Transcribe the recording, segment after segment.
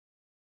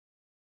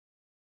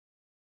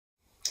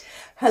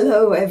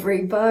Hello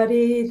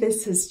everybody,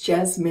 this is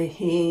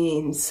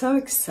Jasmuheen. So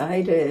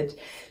excited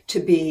to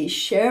be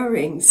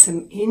sharing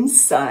some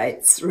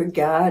insights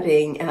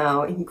regarding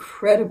our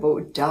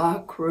incredible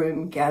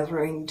darkroom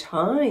gathering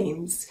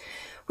times.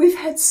 We've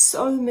had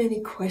so many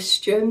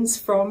questions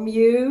from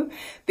you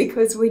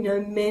because we know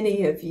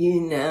many of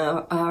you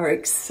now are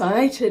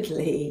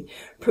excitedly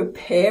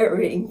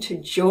preparing to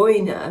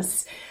join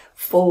us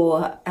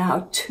for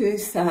our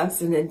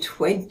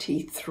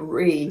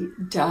 2023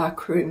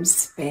 Darkroom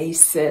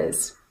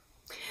Spaces.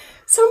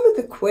 Some of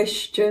the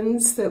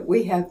questions that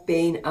we have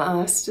been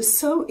asked are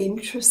so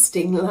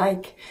interesting,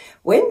 like,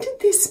 when did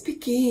this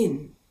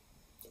begin?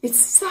 It's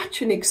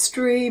such an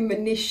extreme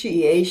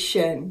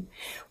initiation.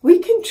 We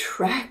can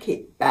track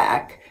it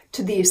back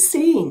to the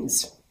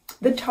Essenes,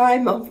 the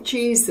time of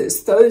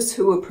Jesus, those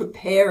who were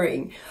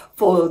preparing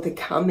for the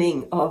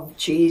coming of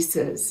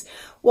Jesus.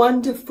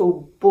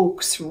 Wonderful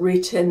books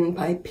written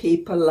by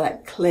people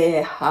like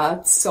Claire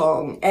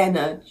Hartsong,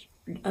 Anna,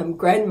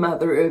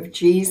 grandmother of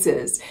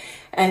Jesus,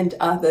 and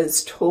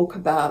others talk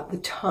about the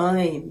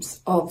times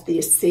of the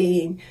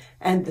Essene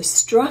and the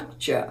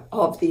structure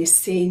of the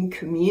Essene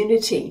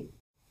community.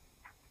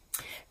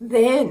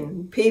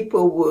 Then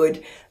people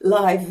would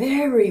lie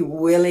very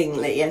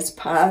willingly as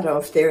part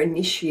of their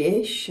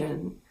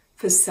initiation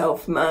for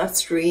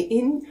self-mastery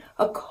in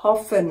a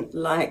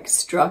coffin-like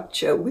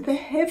structure with a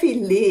heavy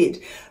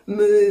lid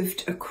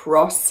moved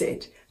across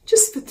it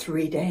just for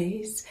 3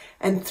 days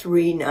and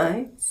 3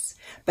 nights.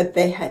 But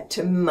they had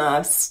to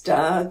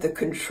master the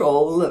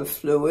control of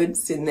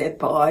fluids in their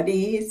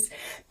bodies.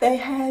 They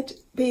had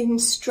been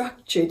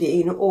structured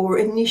in or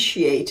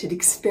initiated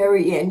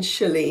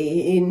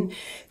experientially in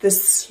the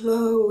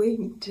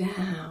slowing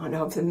down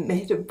of the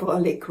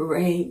metabolic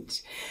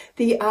rate,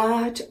 the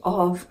art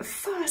of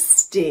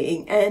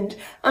fasting and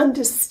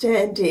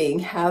understanding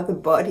how the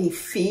body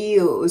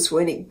feels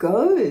when it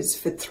goes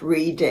for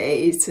 3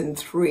 days and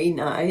 3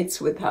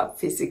 nights without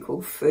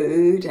physical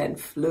food and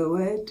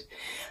fluid.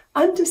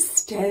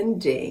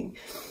 Understanding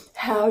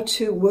how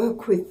to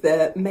work with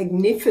the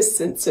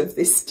magnificence of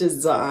this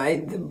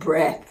design, the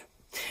breath,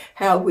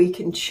 how we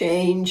can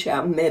change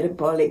our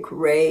metabolic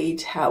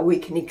rate, how we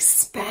can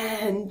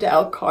expand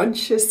our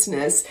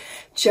consciousness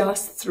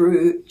just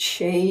through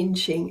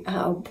changing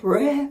our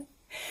breath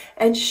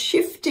and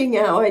shifting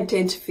our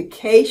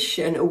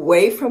identification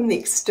away from the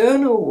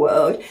external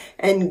world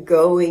and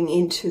going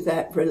into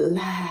that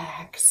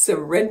relaxed,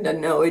 surrender,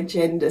 no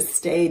agenda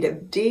state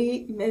of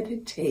deep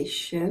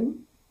meditation,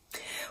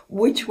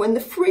 which, when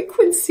the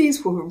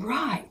frequencies were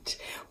right,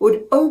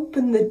 would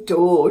open the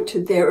door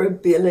to their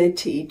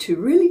ability to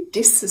really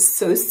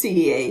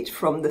disassociate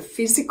from the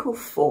physical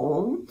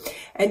form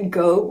and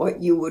go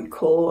what you would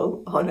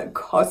call on a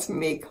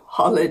cosmic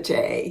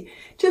holiday,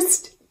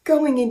 just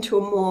going into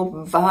a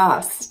more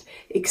vast,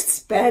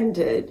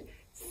 expanded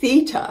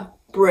theta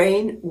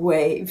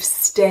brainwave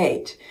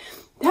state.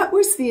 That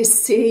was the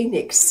Essene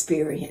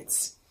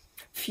experience.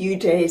 Few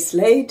days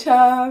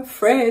later,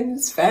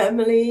 friends,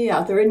 family,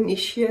 other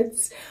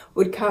initiates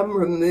would come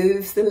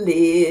remove the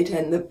lid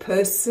and the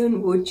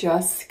person would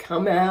just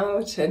come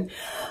out and,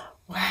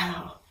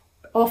 wow,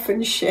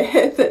 often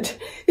share that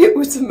it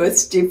was the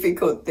most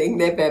difficult thing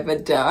they've ever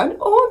done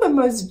or the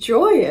most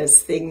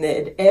joyous thing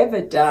they'd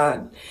ever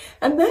done.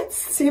 And that's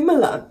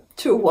similar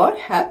to what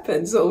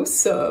happens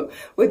also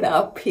with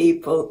our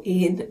people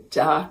in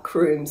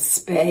darkroom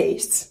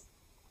space.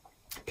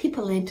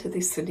 People enter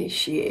this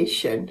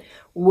initiation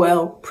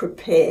well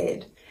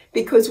prepared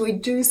because we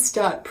do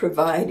start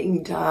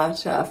providing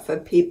data for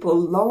people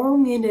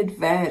long in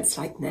advance,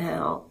 like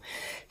now,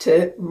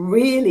 to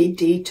really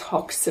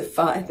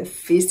detoxify the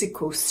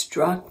physical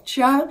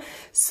structure.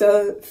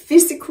 So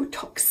physical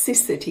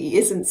toxicity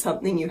isn't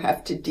something you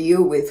have to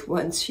deal with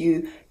once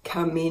you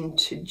come in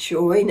to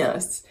join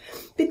us,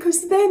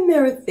 because then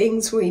there are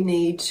things we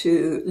need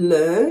to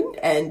learn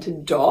and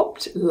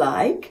adopt,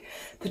 like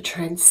the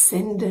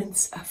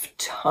transcendence of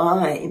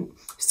time,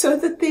 so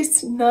that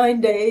this 9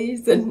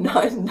 days and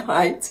 9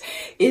 nights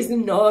is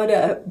not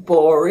a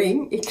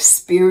boring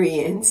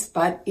experience,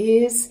 but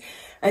is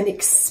an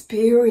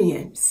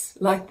experience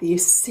like the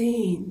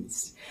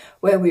Essenes,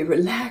 where we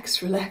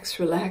relax, relax,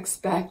 relax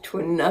back to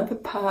another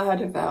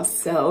part of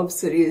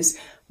ourselves that is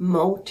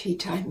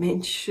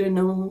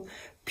multidimensional,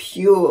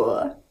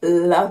 pure,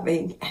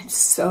 loving, and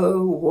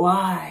so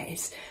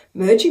wise.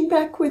 Merging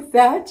back with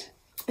that,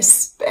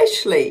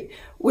 especially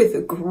with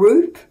a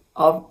group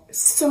of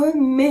so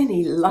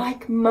many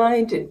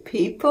like-minded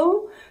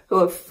people who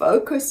are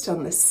focused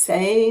on the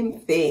same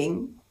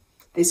thing,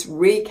 this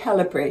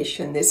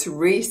recalibration, this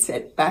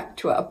reset back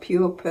to our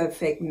pure,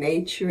 perfect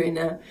nature in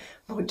a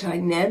more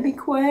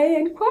dynamic way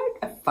and quite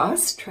a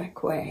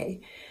fast-track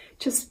way.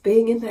 Just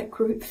being in that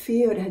group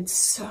field adds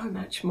so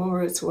much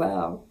more as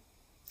well.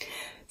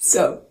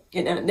 So,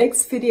 in our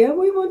next video,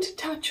 we want to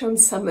touch on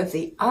some of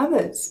the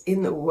others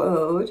in the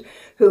world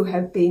who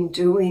have been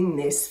doing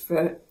this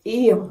for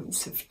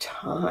eons of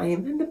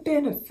time and the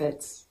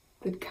benefits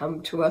that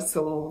come to us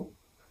all.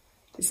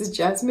 This is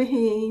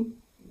Jasmuheen,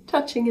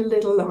 touching a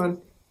little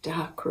on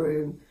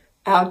darkroom,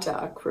 our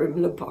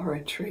darkroom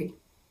laboratory.